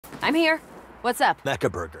I'm here. What's up?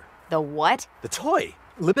 Mecha Burger. The what? The toy.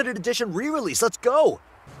 Limited edition re-release. Let's go.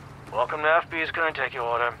 Welcome to FB's. Can I take your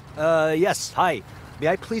order? Yes. Hi. May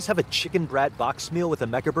I please have a chicken brat box meal with a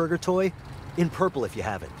Mecha Burger toy? In purple if you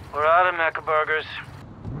have it. We're out of Mecha Burgers.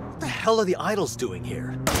 What the hell are the idols doing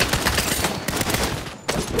here?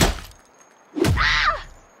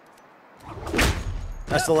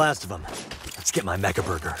 That's the last of them. Let's get my Mecha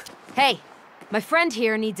Burger. Hey, my friend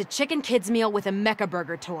here needs a chicken kids meal with a Mecha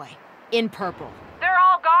Burger toy. In purple. They're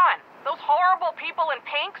all gone. Those horrible people in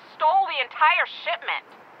pink stole the entire shipment.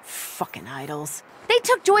 Fucking idols. They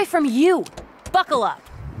took joy from you. Buckle up.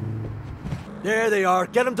 There they are.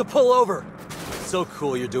 Get them to pull over. So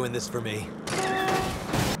cool you're doing this for me.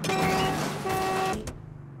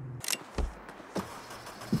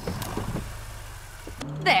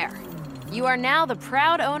 There. You are now the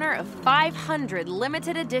proud owner of 500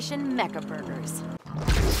 limited edition Mecha Burgers.